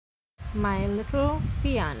My little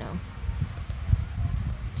piano.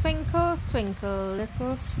 Twinkle, twinkle,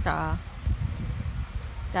 little star.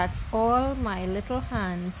 That's all my little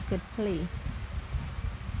hands could play.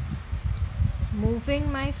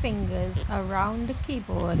 Moving my fingers around the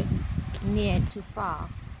keyboard near to far.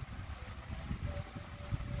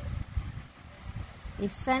 A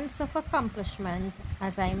sense of accomplishment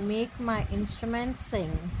as I make my instrument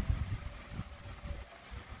sing.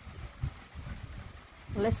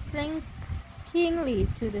 Listening keenly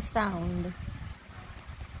to the sound.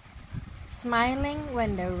 Smiling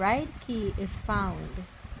when the right key is found.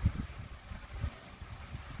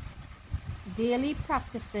 Daily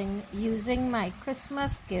practicing using my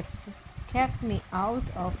Christmas gift kept me out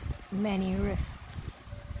of many rifts.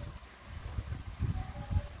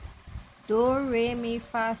 Do, re, mi,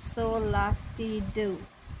 fa, sol, la, ti, do.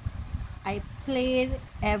 I played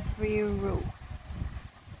every row.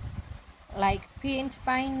 Like paint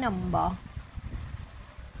by number,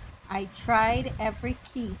 I tried every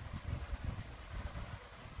key,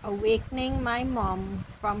 awakening my mom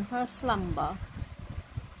from her slumber.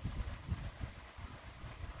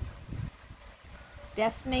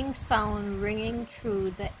 Deafening sound ringing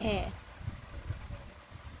through the air.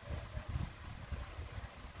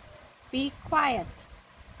 Be quiet.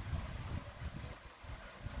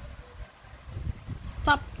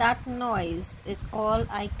 Stop that noise is all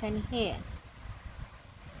I can hear.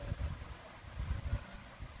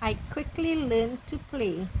 I quickly learned to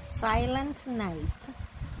play Silent Night,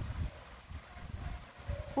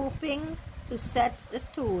 hoping to set the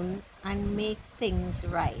tone and make things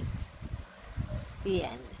right. The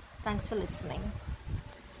end. Thanks for listening.